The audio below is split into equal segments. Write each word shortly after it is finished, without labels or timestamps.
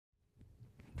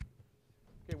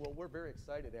Okay, well, we're very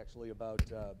excited actually about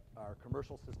our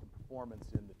commercial system performance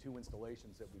in the 2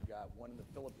 installations that we've got, one in the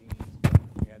Philippines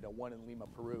and one in Lima,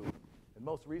 Peru. And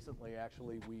most recently,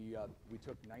 actually, we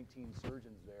took 19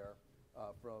 surgeons there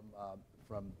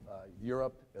from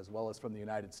Europe as well as from the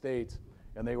United States,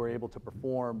 and they were able to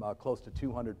perform close to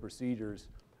 200 procedures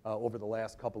over the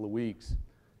last couple of weeks.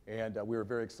 And we were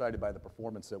very excited by the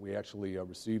performance that we actually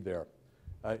received there.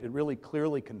 It really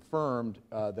clearly confirmed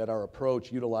that our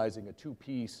approach utilizing a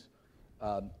 2-piece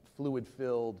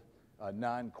fluid-filled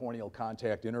non-corneal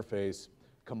contact interface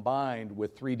combined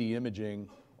with 3D imaging,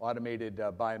 automated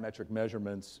biometric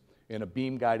measurements, and a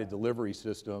beam-guided delivery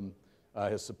system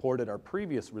has supported our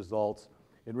previous results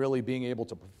in really being able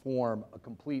to perform a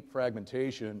complete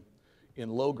fragmentation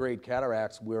in low-grade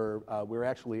cataracts where we're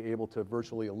actually able to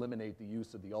virtually eliminate the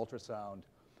use of the ultrasound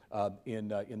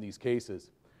in these cases.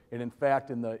 And in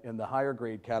fact, in the higher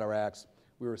grade cataracts,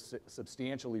 we were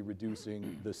substantially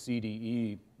reducing the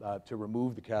CDE to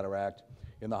remove the cataract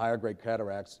in the higher grade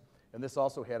cataracts. And this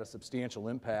also had a substantial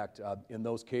impact in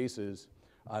those cases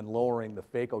on lowering the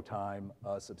phaco time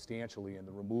substantially in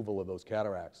the removal of those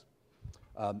cataracts.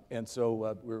 And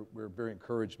so we're very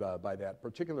encouraged by that,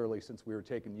 particularly since we were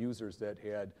taking users that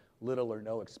had little or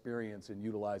no experience in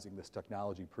utilizing this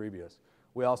technology previous.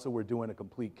 We also were doing a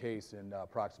complete case in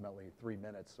approximately 3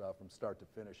 minutes from start to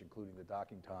finish, including the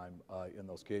docking time in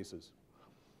those cases.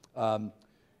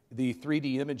 The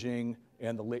 3D imaging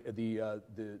and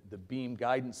the beam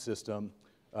guidance system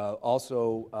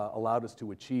also allowed us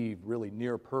to achieve really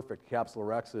near perfect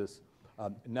capsulorhexis,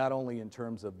 not only in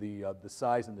terms of the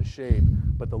size and the shape,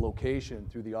 but the location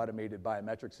through the automated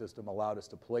biometric system allowed us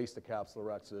to place the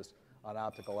capsulorhexis on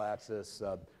optical axis,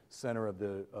 center of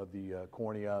the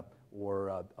cornea,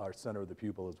 or our center of the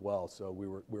pupil as well. So we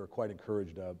were quite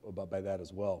encouraged by that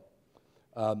as well.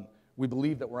 We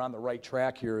believe that we're on the right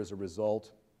track here as a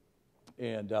result,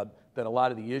 and that a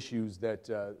lot of the issues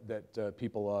that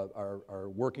people are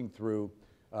working through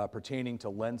pertaining to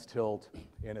lens tilt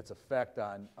and its effect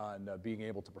on being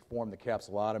able to perform the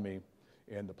capsulotomy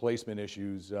and the placement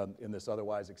issues in this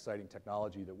otherwise exciting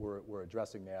technology, that we're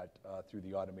addressing that through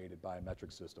the automated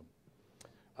biometric system.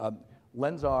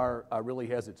 LensAR really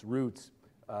has its roots.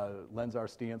 LensAR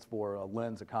stands for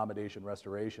Lens Accommodation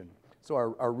Restoration. So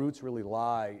our roots really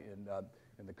lie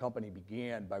in the company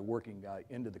began by working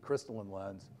into the crystalline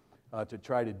lens to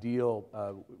try to deal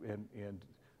and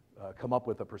come up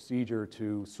with a procedure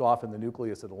to soften the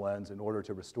nucleus of the lens in order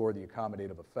to restore the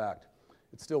accommodative effect.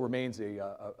 It still remains a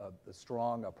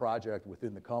strong project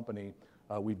within the company.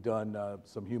 We've done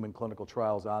some human clinical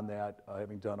trials on that,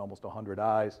 having done almost 100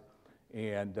 eyes,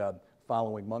 and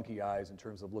following monkey eyes in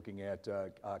terms of looking at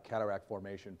cataract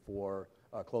formation for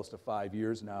close to 5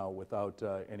 years now without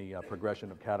any progression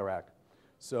of cataract.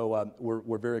 So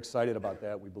we're very excited about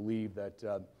that. We believe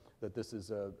that this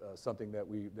is something that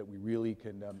we really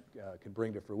can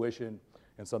bring to fruition,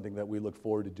 and something that we look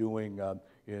forward to doing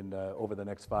over the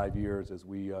next 5 years as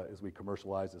we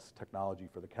commercialize this technology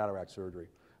for the cataract surgery.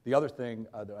 The other thing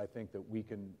that I think that we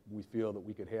feel that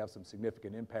we could have some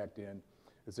significant impact in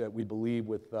is that we believe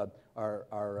with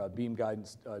our beam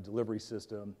guidance delivery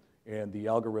system and the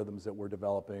algorithms that we're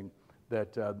developing,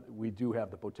 that we do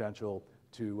have the potential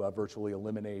to virtually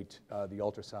eliminate the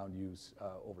ultrasound use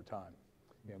over time.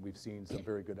 And we've seen some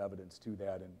very good evidence to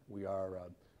that, and we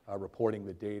are reporting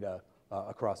the data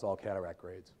across all cataract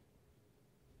grades.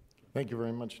 Thank you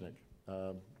very much, Nick.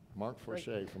 Mark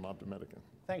Forchette from OptiMedica.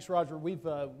 Thanks, Roger. We've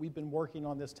been working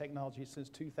on this technology since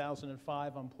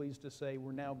 2005. I'm pleased to say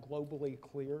we're now globally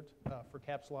cleared for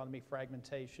capsulotomy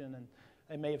fragmentation, and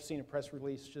I may have seen a press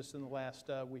release just in the last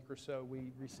week or so.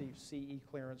 We received CE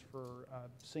clearance for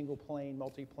single plane,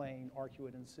 multi-plane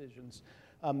arcuate incisions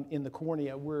in the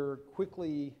cornea. We're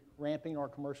quickly ramping our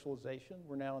commercialization.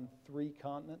 We're now in 3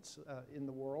 continents in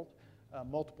the world,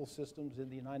 multiple systems in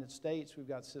the United States. We've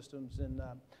got systems in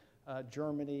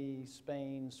Germany,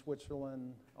 Spain,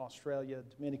 Switzerland, Australia,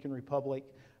 Dominican Republic.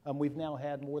 We've now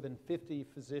had more than 50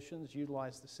 physicians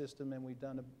utilize the system, and we've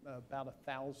done about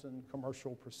 1,000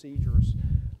 commercial procedures.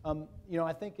 You know,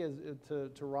 I think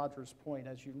to Roger's point,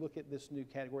 as you look at this new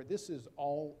category, this is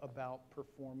all about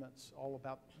performance, all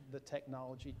about the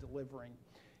technology delivering.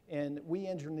 And we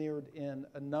engineered in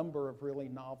a number of really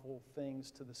novel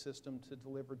things to the system to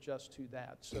deliver just to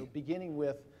that. So beginning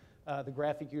with the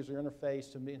graphic user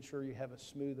interface to ensure you have a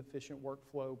smooth, efficient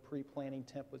workflow, pre-planning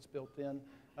templates built in.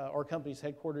 Our company's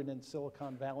headquartered in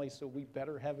Silicon Valley, so we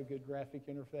better have a good graphic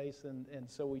interface, and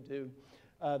so we do.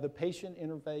 The patient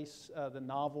interface, the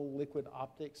novel liquid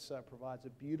optics provides a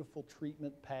beautiful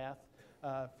treatment path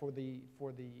for the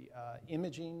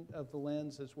imaging of the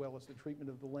lens as well as the treatment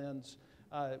of the lens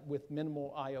with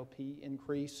minimal IOP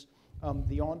increase.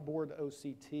 The onboard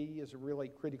OCT is a really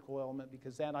critical element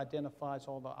because that identifies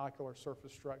all the ocular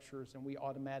surface structures, and we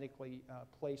automatically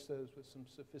place those with some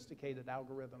sophisticated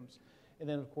algorithms. And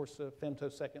then, of course, the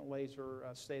femtosecond laser,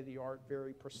 state-of-the-art,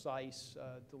 very precise,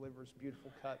 delivers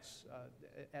beautiful cuts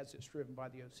as it's driven by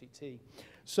the OCT.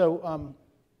 So,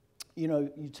 you know,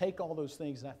 you take all those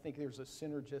things, and I think there's a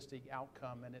synergistic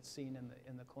outcome, and it's seen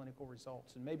in the clinical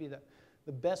results. And maybe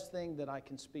the best thing that I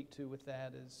can speak to with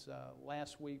that is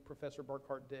last week, Professor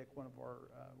Burkhart-Dick, one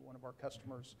of our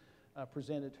customers,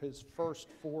 presented his first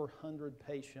 400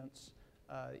 patients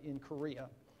in Korea.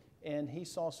 And he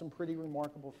saw some pretty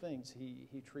remarkable things.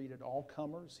 He treated all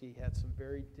comers. He had some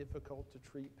very difficult to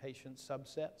treat patient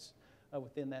subsets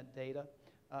within that data.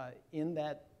 In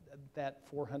that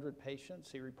 400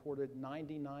 patients, he reported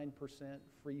 99%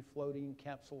 free-floating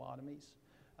capsulotomies.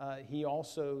 He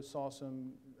also saw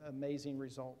some amazing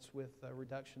results with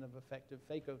reduction of effective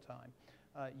phaco time.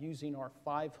 Using our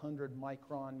 500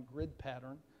 micron grid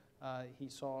pattern, he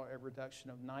saw a reduction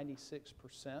of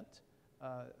 96%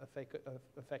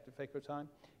 effective phaco time.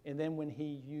 And then when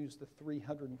he used the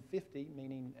 350,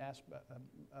 meaning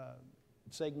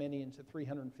segmenting into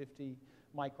 350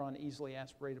 micron easily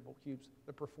aspiratable cubes,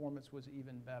 the performance was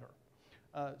even better.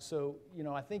 So, you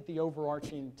know, I think the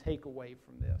overarching takeaway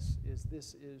from this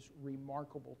is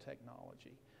remarkable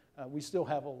technology. We still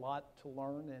have a lot to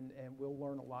learn, and we'll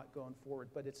learn a lot going forward,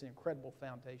 but it's an incredible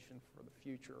foundation for the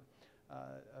future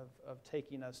of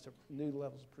taking us to new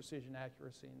levels of precision,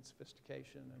 accuracy, and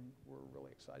sophistication, and we're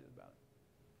really excited about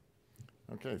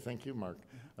it. Okay, thank you, Mark.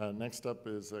 Next up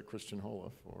is Kristian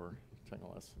Hohla for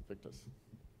Technolas Victus.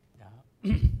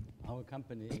 Yeah. Our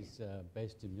company is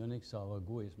based in Munich, so our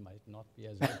GUIs might not be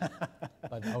as good,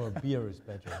 but our beer is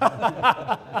better.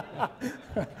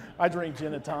 I drink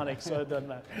gin and tonic, so it doesn't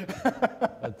matter.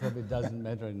 That probably doesn't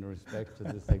matter in respect to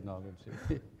this technology.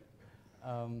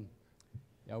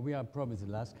 Yeah, we are probably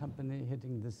the last company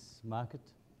hitting this market.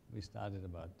 We started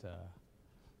about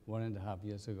 1.5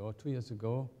 years ago, 2 years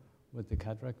ago, with the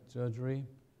cataract surgery.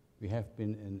 We have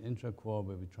been in intracore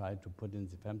where we tried to put in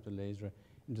the femtolaser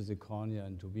into the cornea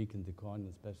and to weaken the cornea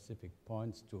at specific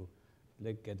points to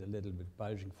get a little bit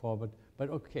bulging forward. But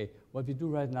okay, what we do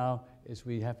right now is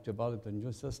we have developed a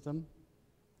new system.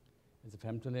 It's a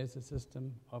femtolaser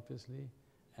system, obviously,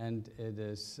 and it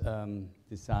is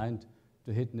designed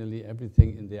to hit nearly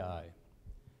everything in the eye.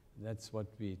 That's what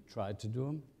we try to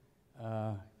do.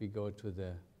 We go to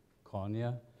the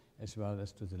cornea as well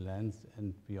as to the lens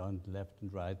and beyond left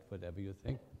and right, whatever you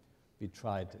think. We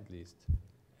tried at least.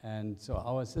 And so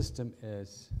our system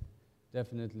is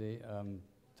definitely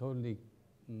totally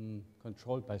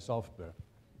controlled by software.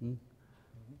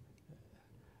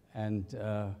 And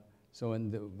so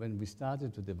when we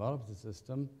started to develop the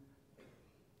system,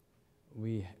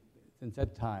 since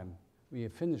that time, we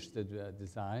have finished the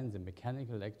design, the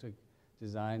mechanical electric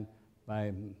design,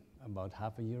 by about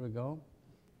half a year ago.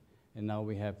 And now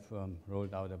we have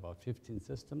rolled out about 15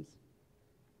 systems.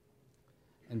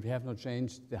 And we have not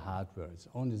changed the hardware. It's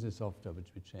only the software which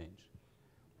we change.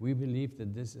 We believe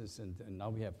that this is, and now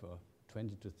we have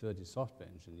 20 to 30 software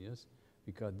engineers,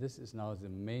 because this is now the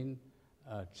main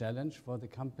challenge for the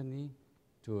company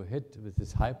to hit with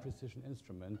this high precision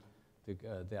instrument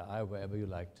the eye wherever you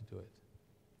like to do it.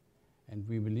 And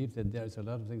we believe that there's a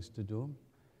lot of things to do.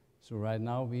 So right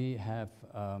now we have,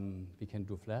 we can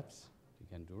do flaps, we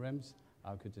can do rims,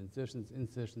 acute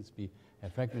incisions, we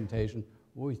have fragmentation.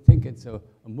 We think it's a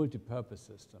multi-purpose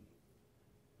system,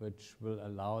 which will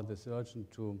allow the surgeon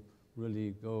to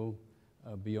really go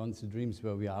beyond the dreams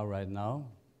where we are right now,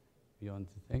 beyond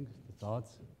the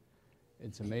thoughts.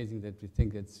 It's amazing that we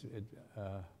think it's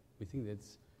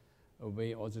a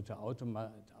way also to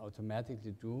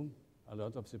automatically do a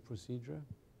lot of the procedure.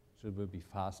 So it will be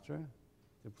faster,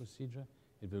 the procedure.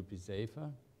 It will be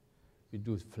safer. We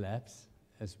do flaps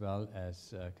as well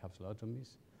as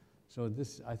capsulotomies. So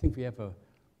this, I think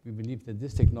we believe that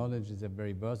this technology is a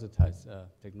very versatile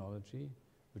technology,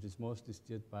 which is mostly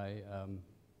steered by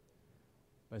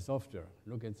software.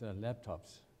 Look at the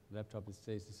laptops. Laptop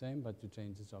stays the same, but you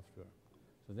change the software.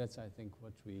 So that's, I think,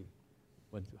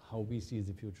 how we see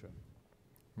the future.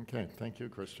 Okay, thank you,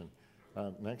 Kristian.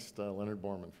 Next, Leonard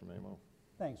Borrmann from AMO.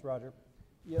 Thanks, Roger.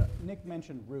 Yeah, Nick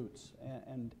mentioned roots,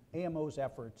 and AMO's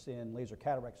efforts in laser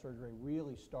cataract surgery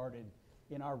really started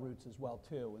in our roots as well,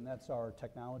 too, and that's our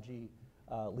technology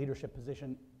leadership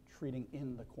position treating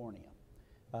in the cornea.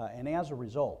 And as a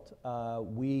result,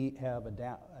 we have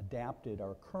adapted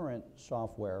our current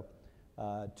software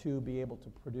to be able to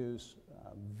produce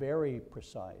very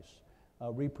precise,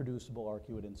 reproducible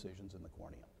arcuate incisions in the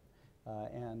cornea.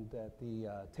 And at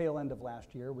the tail end of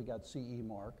last year, we got CE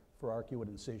mark for arcuate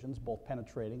incisions, both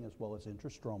penetrating as well as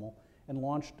intrastromal, and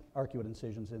launched arcuate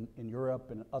incisions in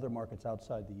Europe and other markets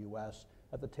outside the US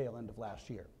at the tail end of last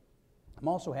year. I'm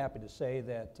also happy to say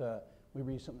that we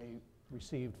recently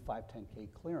received 510(k)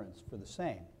 clearance for the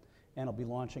same, and I'll be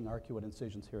launching arcuate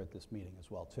incisions here at this meeting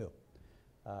as well too.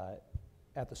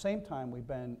 At the same time, we've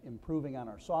been improving on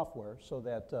our software so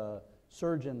that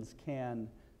surgeons can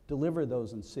deliver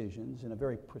those incisions in a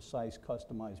very precise,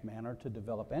 customized manner to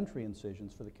develop entry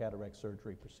incisions for the cataract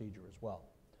surgery procedure as well.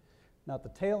 Now, at the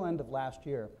tail end of last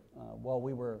year, while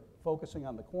we were focusing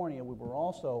on the cornea, we were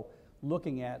also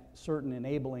looking at certain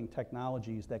enabling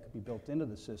technologies that could be built into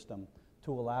the system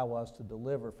to allow us to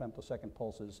deliver femtosecond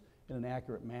pulses in an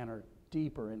accurate manner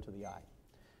deeper into the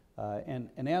eye.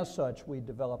 And as such, we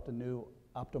developed a new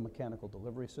optomechanical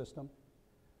delivery system.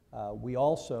 We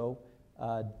also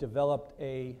developed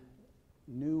a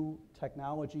new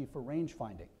technology for range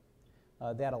finding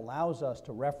that allows us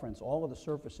to reference all of the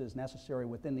surfaces necessary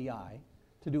within the eye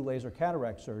to do laser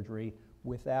cataract surgery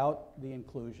without the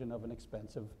inclusion of an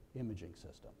expensive imaging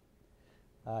system.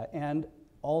 And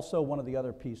also, one of the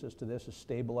other pieces to this is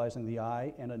stabilizing the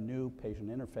eye and a new patient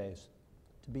interface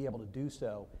to be able to do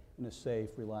so in a safe,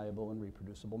 reliable, and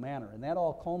reproducible manner. And that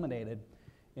all culminated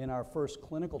in our first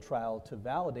clinical trial to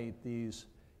validate these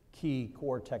key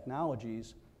core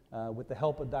technologies with the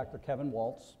help of Dr. Kevin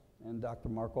Waltz and Dr.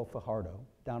 Marco Fajardo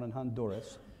down in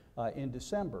Honduras. In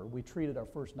December, we treated our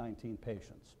first 19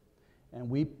 patients, and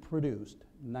we produced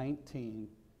 19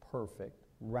 perfect,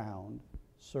 round,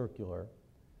 circular,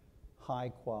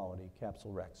 high-quality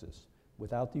capsule rexes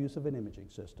without the use of an imaging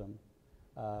system,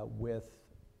 with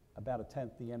about a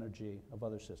tenth the energy of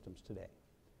other systems today.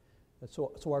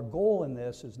 So our goal in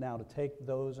this is now to take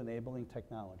those enabling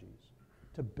technologies,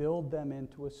 to build them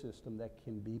into a system that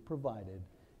can be provided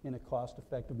in a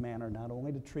cost-effective manner, not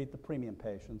only to treat the premium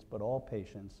patients, but all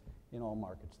patients in all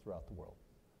markets throughout the world.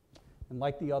 And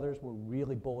like the others, we're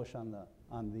really bullish on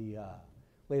the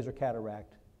laser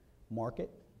cataract market,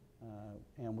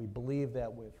 and we believe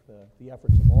that with the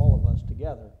efforts of all of us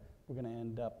together, we're going to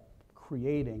end up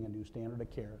creating a new standard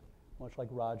of care, much like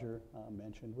Roger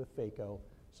mentioned with phaco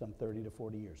some 30 to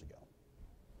 40 years ago.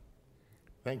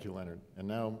 Thank you, Leonard. And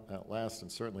now, at last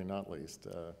and certainly not least,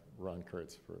 Ron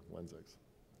Kurtz for LensX.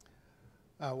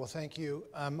 Well, thank you.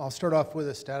 I'll start off with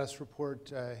a status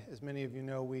report. As many of you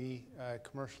know, we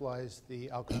commercialized the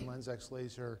Alcon LensX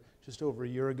laser just over a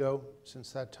year ago.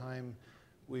 Since that time,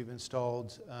 we've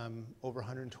installed over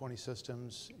 120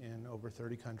 systems in over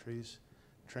 30 countries,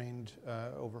 trained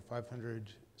over 500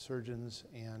 surgeons,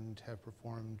 and have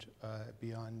performed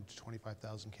beyond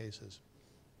 25,000 cases.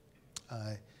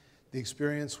 The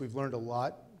experience, we've learned a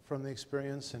lot from the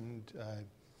experience, and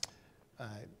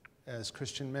as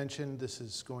Kristian mentioned, this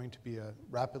is going to be a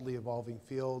rapidly evolving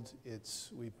field.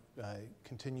 We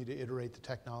continue to iterate the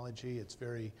technology. It's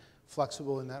very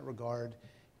flexible in that regard,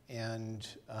 and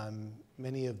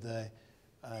many of the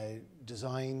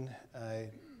design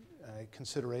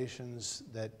considerations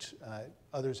that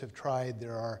others have tried,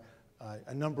 there are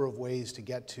a number of ways to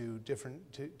get to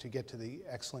get to the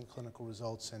excellent clinical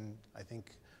results, and I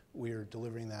think we're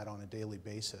delivering that on a daily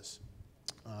basis.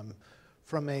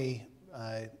 From a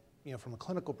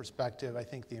clinical perspective, I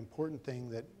think the important thing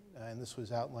that, and this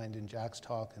was outlined in Jack's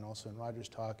talk and also in Roger's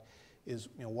talk, is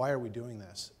why are we doing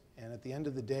this? And at the end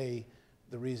of the day,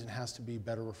 the reason has to be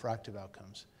better refractive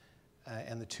outcomes.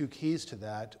 And the two keys to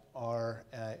that are,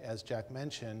 as Jack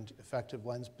mentioned, effective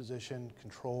lens position,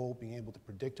 control, being able to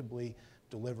predictably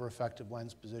deliver effective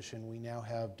lens position. We now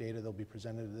have data that will be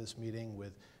presented at this meeting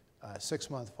with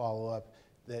 6-month follow-up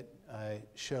that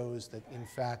shows that, in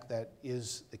fact, that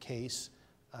is the case,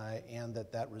 and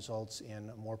that results in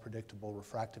a more predictable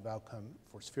refractive outcome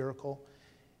for spherical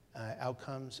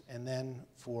outcomes. And then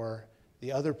for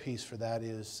the other piece for that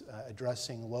is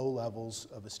addressing low levels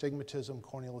of astigmatism,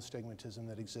 corneal astigmatism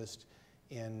that exist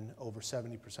in over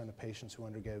 70% of patients who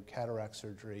undergo cataract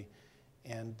surgery.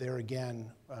 And there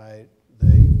again,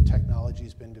 the technology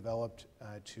has been developed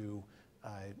to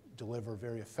deliver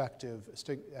very effective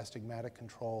astigmatic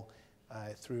control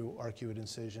through arcuate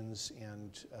incisions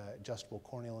and adjustable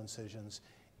corneal incisions.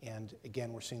 And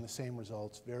again, we're seeing the same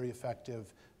results, very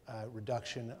effective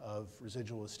reduction of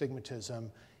residual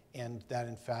astigmatism, and that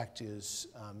in fact is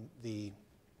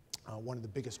one of the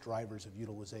biggest drivers of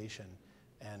utilization,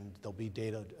 and there'll be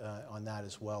data on that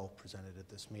as well presented at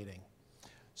this meeting.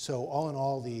 So all in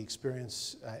all, the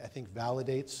experience, I think,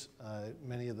 validates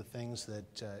many of the things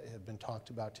that have been talked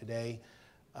about today.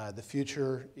 The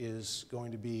future is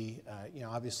going to be,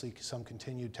 obviously some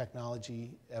continued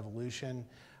technology evolution.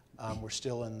 We're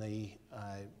still in the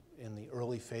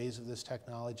early phase of this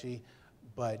technology,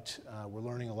 but we're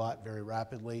learning a lot very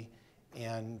rapidly.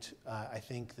 And I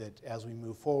think that as we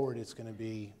move forward, it's going to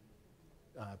be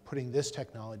putting this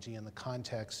technology in the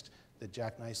context that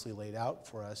Jack nicely laid out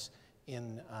for us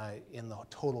in the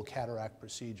total cataract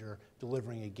procedure,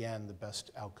 delivering again the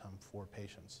best outcome for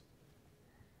patients.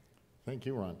 Thank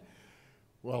you, Ron.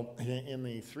 Well, in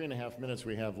the 3.5 minutes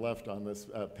we have left on this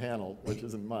panel, which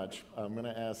isn't much, I'm going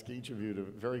to ask each of you to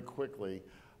very quickly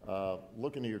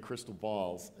look into your crystal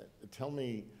balls. Tell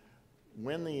me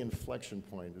when the inflection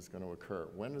point is going to occur.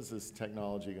 When is this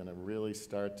technology going to really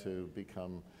start to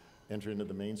enter into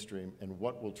the mainstream, and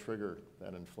what will trigger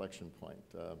that inflection point?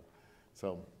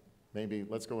 So maybe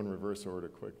let's go in reverse order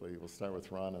quickly. We'll start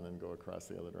with Ron and then go across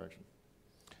the other direction.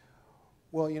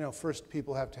 Well, first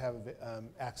people have to have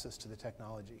access to the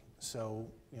technology.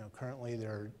 So, currently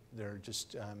there are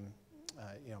just,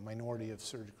 minority of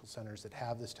surgical centers that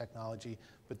have this technology,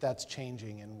 but that's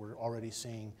changing, and we're already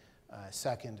seeing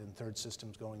second and third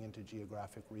systems going into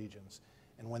geographic regions.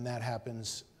 And when that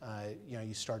happens,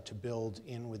 you start to build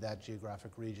in with that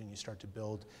geographic region, you start to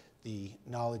build the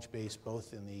knowledge base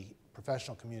both in the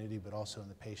professional community but also in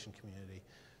the patient community.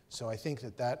 So I think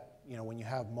that when you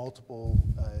have multiple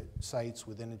sites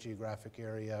within a geographic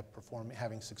area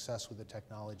having success with the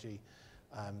technology,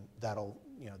 that'll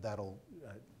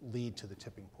lead to the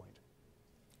tipping point.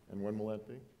 And when will that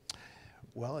be?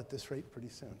 Well, at this rate, pretty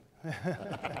soon.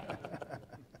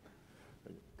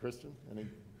 Kristian,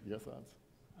 your thoughts?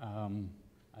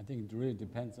 I think it really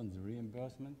depends on the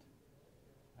reimbursement.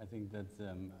 I think that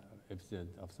if the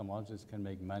ophthalmologists can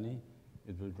make money,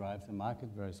 it will drive the market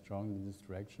very strongly in this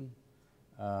direction.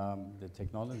 The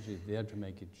technology is there to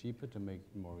make it cheaper, to make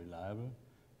it more reliable.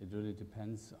 It really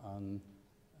depends on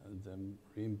the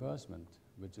reimbursement,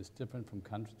 which is different from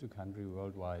country to country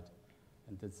worldwide.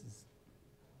 And that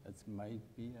might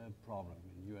be a problem.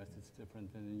 In the US, it's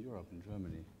different than in Europe and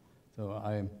Germany.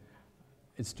 So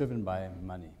it's driven by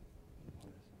money.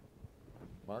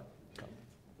 Mark?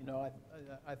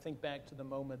 I think back to the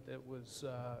moment that was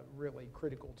really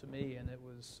critical to me, and it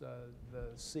was the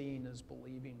seeing is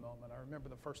believing moment. I remember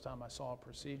the first time I saw a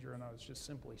procedure, and I was just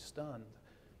simply stunned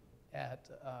at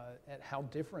how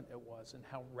different it was and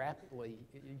how rapidly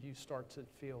you start to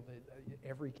feel that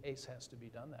every case has to be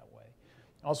done that way.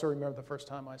 I also remember the first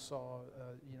time I saw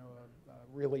a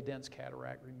really dense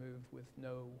cataract removed with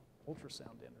no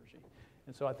ultrasound energy.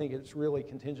 And so I think it's really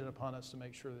contingent upon us to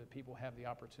make sure that people have the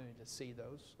opportunity to see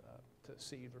those, to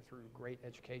see either through great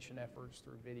education efforts,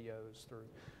 through videos, through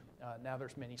now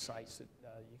there's many sites that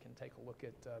you can take a look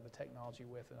at the technology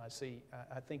with, and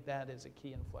I think that is a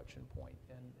key inflection point,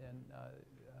 and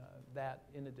that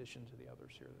in addition to the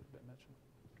others here that have been mentioned.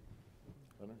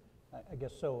 Leonard? I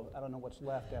guess so. I don't know what's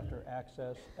left after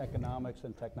access, economics,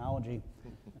 and technology,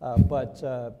 but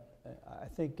I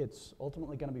think it's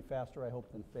ultimately going to be faster, I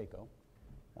hope, than phaco.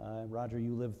 Roger,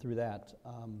 you lived through that.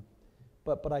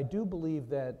 But I do believe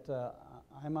that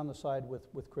I'm on the side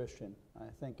with Kristian. I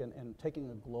think, and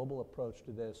taking a global approach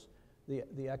to this,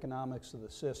 the economics of the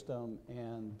system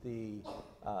and the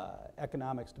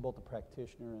economics to both the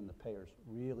practitioner and the payers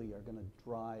really are going to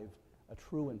drive a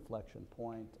true inflection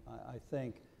point. I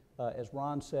think, as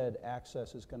Ron said,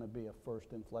 access is going to be a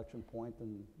first inflection point,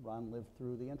 and Ron lived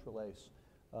through the intralace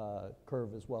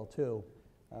curve as well too.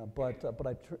 But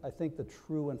I think the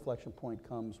true inflection point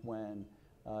comes when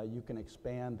you can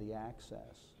expand the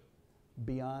access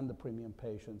beyond the premium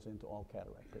patients into all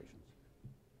cataract patients.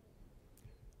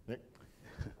 Nick?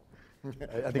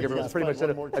 I think everyone's pretty much said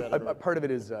it. Part of it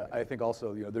is, I think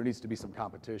also, there needs to be some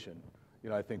competition.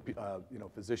 I think,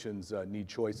 physicians need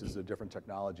choices of different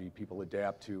technology. People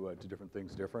adapt to different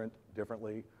things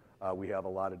differently. We have a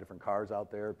lot of different cars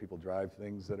out there. People drive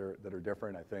things that are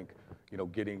different. I think,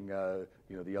 getting,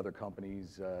 the other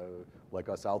companies like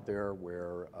us out there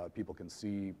where people can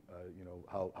see,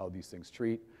 how these things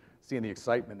treat. Seeing the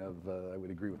excitement of, I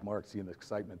would agree with Mark, seeing the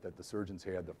excitement that the surgeons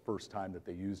had the first time that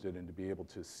they used it, and to be able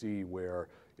to see where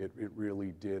it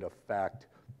really did affect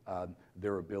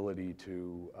their ability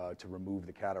to remove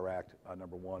the cataract,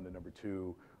 number one, and number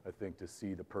two, I think to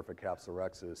see the perfect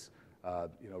capsulorhexis,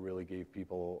 really gave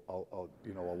people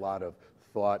a lot of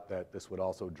thought that this would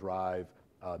also drive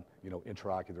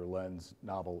intraocular lens,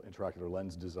 novel intraocular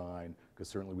lens design, because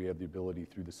certainly we have the ability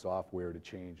through the software to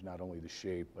change not only the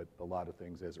shape, but a lot of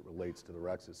things as it relates to the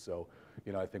rhexis. So,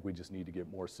 I think we just need to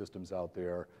get more systems out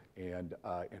there and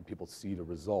people see the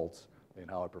results and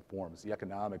how it performs. The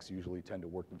economics usually tend to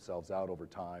work themselves out over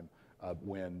time,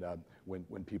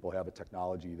 when people have a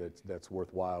technology that's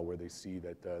worthwhile, where they see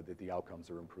that the outcomes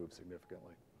are improved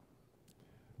significantly.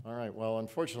 All right, well,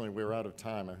 unfortunately, we're out of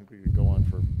time. I think we could go on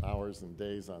for hours and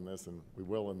days on this, and we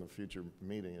will in the future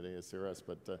meeting at ASRS,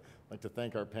 but I'd like to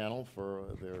thank our panel for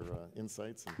their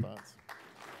insights and thoughts.